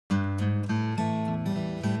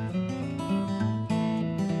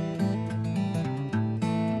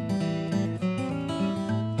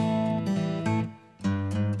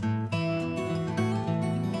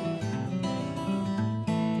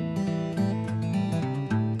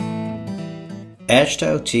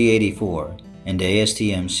AASHTO T84 and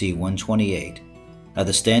ASTM C128 are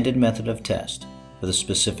the standard method of test for the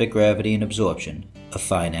specific gravity and absorption of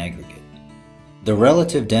fine aggregate. The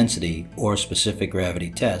relative density or specific gravity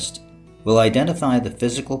test will identify the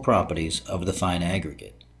physical properties of the fine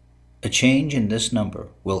aggregate. A change in this number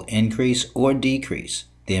will increase or decrease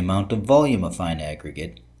the amount of volume of fine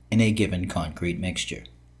aggregate in a given concrete mixture.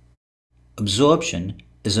 Absorption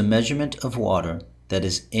is a measurement of water that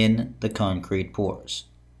is in the concrete pores.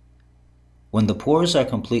 When the pores are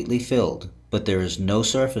completely filled but there is no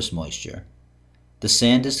surface moisture, the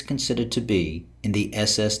sand is considered to be in the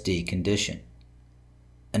SSD condition.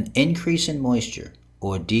 An increase in moisture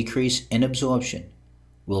or decrease in absorption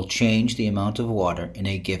will change the amount of water in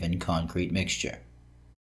a given concrete mixture.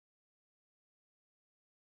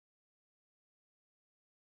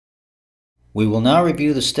 We will now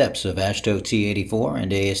review the steps of AASHTO T84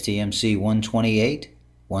 and ASTM C128.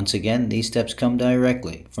 Once again, these steps come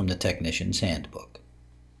directly from the Technician's Handbook.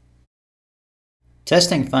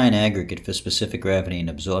 Testing fine aggregate for specific gravity and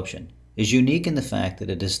absorption is unique in the fact that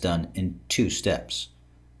it is done in two steps.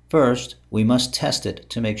 First, we must test it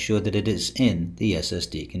to make sure that it is in the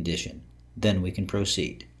SSD condition. Then we can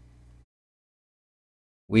proceed.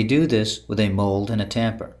 We do this with a mold and a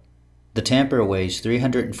tamper. The tamper weighs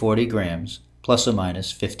 340 grams plus or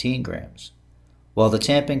minus 15 grams, while the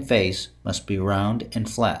tamping face must be round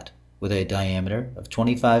and flat with a diameter of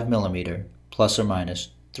 25 millimeter plus or minus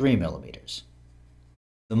 3 millimeters.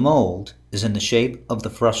 The mold is in the shape of the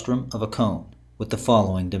frustum of a cone with the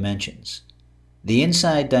following dimensions. The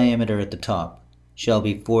inside diameter at the top shall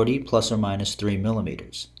be 40 plus or minus 3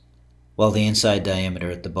 millimeters, while the inside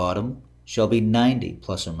diameter at the bottom shall be 90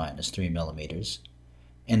 plus or minus 3 millimeters,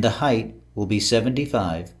 and the height will be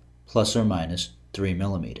 75 plus or minus 3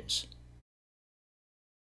 millimeters.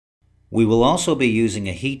 We will also be using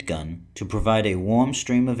a heat gun to provide a warm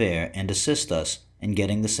stream of air and assist us in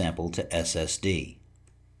getting the sample to SSD.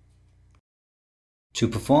 To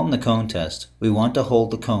perform the cone test, we want to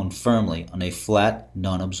hold the cone firmly on a flat,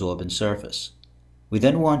 non-absorbent surface. We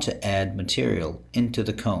then want to add material into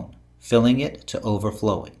the cone, filling it to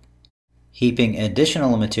overflowing, heaping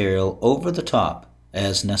additional material over the top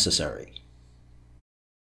as necessary.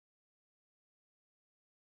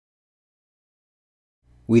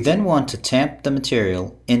 We then want to tamp the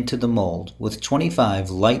material into the mold with 25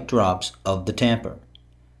 light drops of the tamper.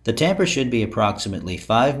 The tamper should be approximately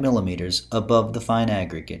 5 millimeters above the fine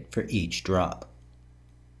aggregate for each drop.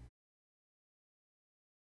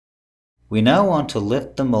 We now want to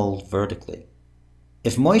lift the mold vertically.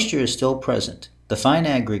 If moisture is still present, the fine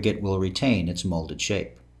aggregate will retain its molded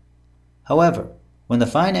shape. However, when the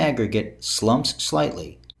fine aggregate slumps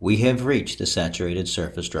slightly, we have reached the saturated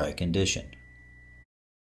surface dry condition.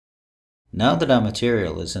 Now that our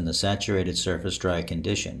material is in the saturated surface dry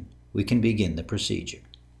condition, we can begin the procedure.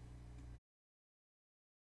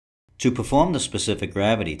 To perform the specific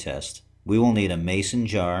gravity test, we will need a mason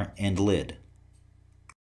jar and lid.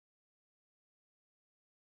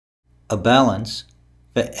 A balance.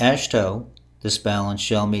 For AASHTO, this balance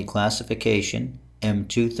shall meet classification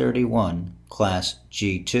M231 Class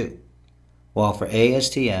G2, while for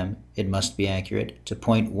ASTM it must be accurate to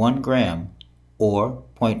 0.1 gram or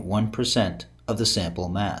 0.1% of the sample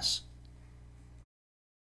mass.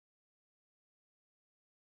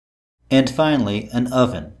 And finally, an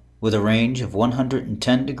oven with a range of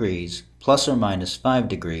 110 degrees plus or minus 5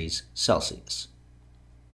 degrees Celsius.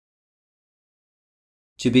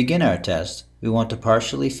 To begin our test, we want to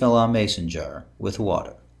partially fill our mason jar with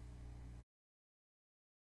water.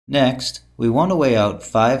 Next, we want to weigh out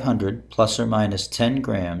 500 plus or minus 10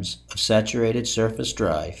 grams of saturated surface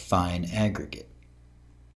dry fine aggregate.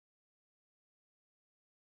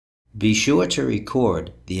 Be sure to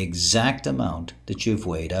record the exact amount that you've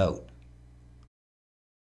weighed out.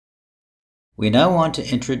 We now want to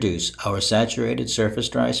introduce our saturated surface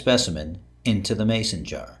dry specimen into the mason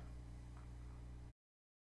jar.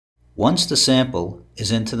 Once the sample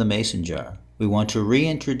is into the mason jar, we want to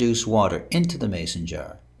reintroduce water into the mason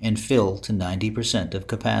jar and fill to 90% of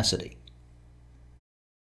capacity.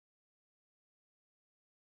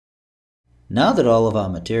 Now that all of our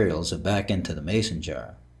materials are back into the mason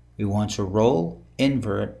jar, we want to roll,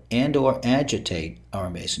 invert, and/or agitate our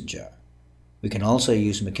mason jar. We can also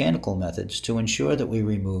use mechanical methods to ensure that we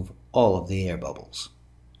remove all of the air bubbles.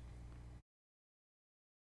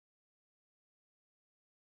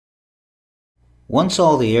 Once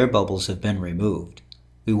all the air bubbles have been removed,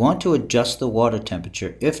 we want to adjust the water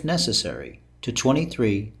temperature, if necessary, to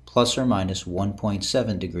 23 plus or minus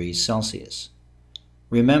 1.7 degrees Celsius.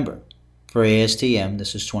 Remember, for ASTM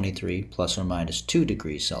this is 23 plus or minus 2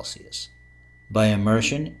 degrees Celsius. by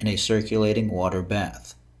immersion in a circulating water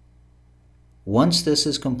bath. Once this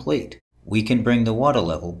is complete, we can bring the water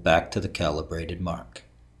level back to the calibrated mark.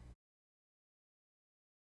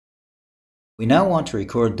 We now want to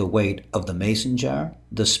record the weight of the mason jar,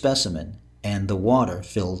 the specimen, and the water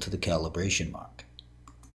filled to the calibration mark.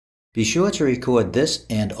 Be sure to record this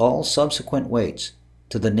and all subsequent weights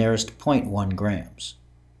to the nearest 0.1 grams.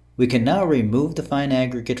 We can now remove the fine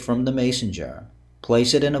aggregate from the mason jar,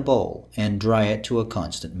 place it in a bowl, and dry it to a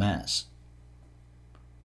constant mass.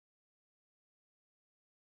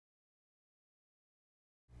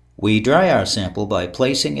 We dry our sample by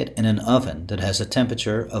placing it in an oven that has a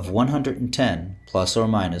temperature of 110 plus or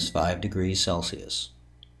minus 5 degrees Celsius.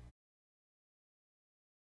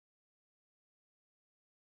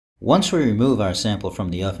 Once we remove our sample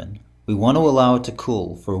from the oven, we want to allow it to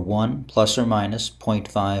cool for 1 plus or minus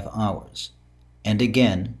 0.5 hours, and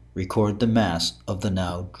again record the mass of the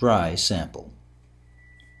now dry sample.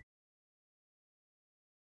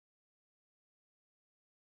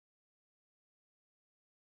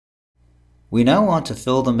 We now want to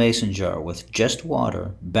fill the mason jar with just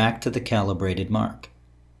water back to the calibrated mark.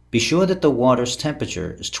 Be sure that the water's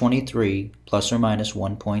temperature is 23 plus or minus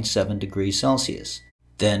 1.7 degrees Celsius.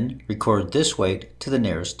 Then record this weight to the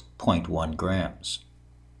nearest 0.1 grams.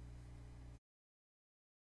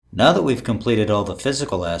 Now that we've completed all the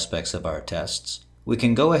physical aspects of our tests, we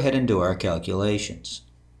can go ahead and do our calculations.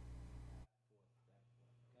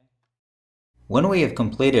 When we have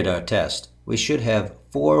completed our test, we should have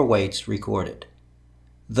 4 weights recorded.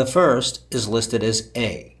 The first is listed as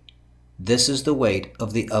A. This is the weight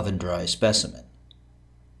of the oven dry specimen.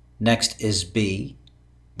 Next is B.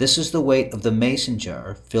 This is the weight of the mason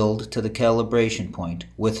jar filled to the calibration point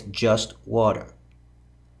with just water.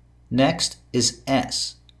 Next is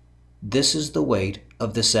S. This is the weight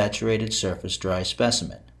of the saturated surface dry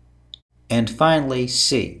specimen. And finally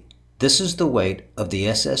C. This is the weight of the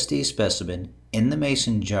SSD specimen in the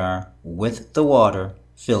mason jar with the water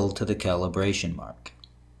filled to the calibration mark.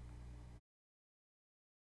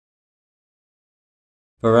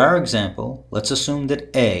 For our example, let's assume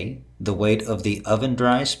that A, the weight of the oven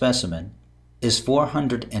dry specimen, is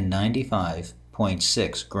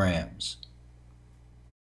 495.6 grams.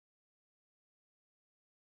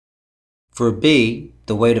 For B,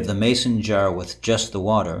 the weight of the mason jar with just the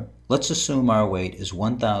water, let's assume our weight is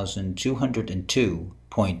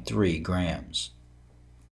 1,202.3 grams.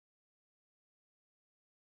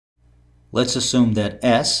 Let's assume that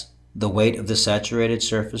S, the weight of the saturated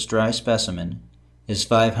surface dry specimen, is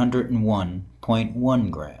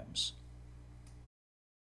 501.1 grams.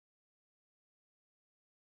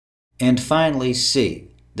 And finally C.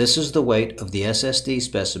 This is the weight of the SSD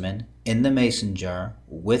specimen in the mason jar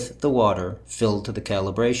with the water filled to the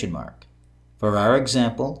calibration mark. For our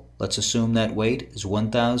example, let's assume that weight is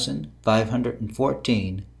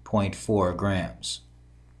 1,514.4 grams.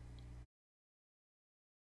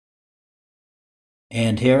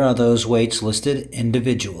 And here are those weights listed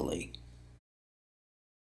individually.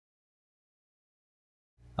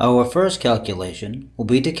 Our first calculation will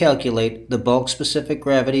be to calculate the bulk-specific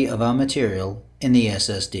gravity of our material in the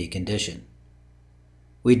SSD condition.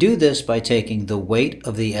 We do this by taking the weight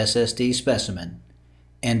of the SSD specimen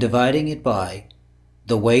and dividing it by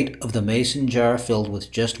the weight of the mason jar filled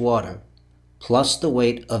with just water plus the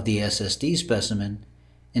weight of the SSD specimen,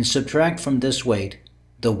 and subtract from this weight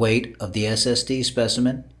the weight of the SSD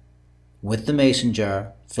specimen with the mason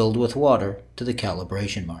jar filled with water to the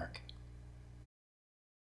calibration mark.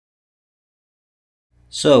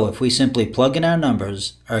 So if we simply plug in our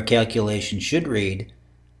numbers, our calculation should read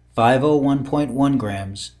 501.1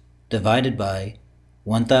 grams divided by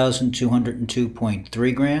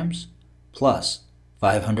 1,202.3 grams plus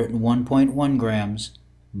 501.1 grams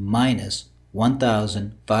minus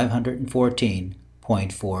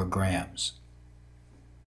 1,514.4 grams.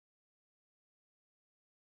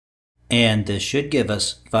 And this should give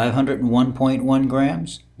us 501.1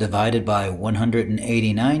 grams divided by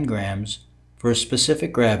 189 grams for a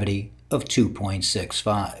specific gravity of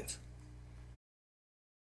 2.65.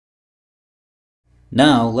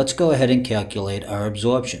 Now let's go ahead and calculate our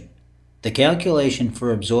absorption. The calculation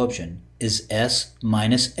for absorption is S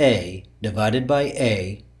minus A divided by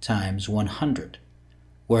A times 100,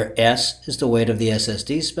 where S is the weight of the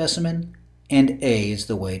SSD specimen and A is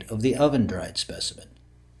the weight of the oven-dried specimen.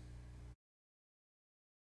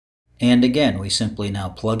 And again, we simply now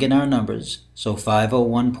plug in our numbers, so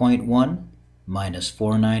 501.1 minus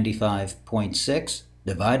 495.6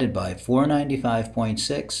 divided by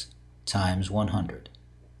 495.6 times 100.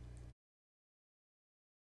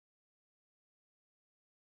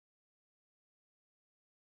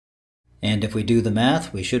 And if we do the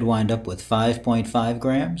math, we should wind up with 5.5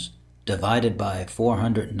 grams divided by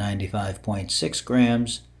 495.6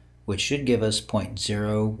 grams, which should give us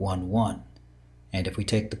 0.011. And if we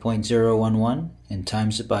take the 0.011 and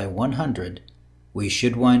times it by 100, we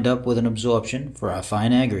should wind up with an absorption for our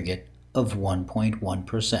fine aggregate of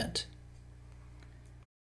 1.1%.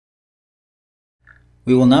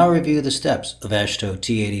 We will now review the steps of AASHTO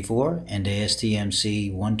T84 and ASTM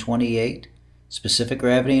C128, specific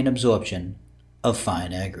gravity and absorption of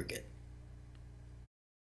fine aggregate.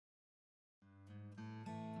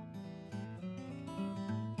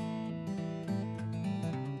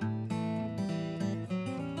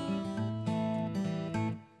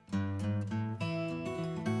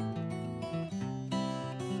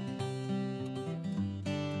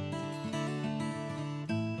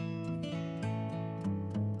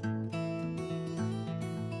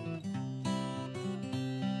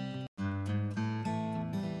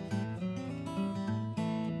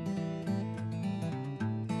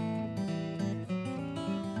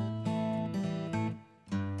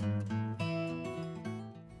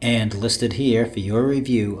 And listed here for your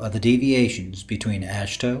review are the deviations between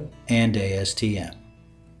AASHTO and ASTM.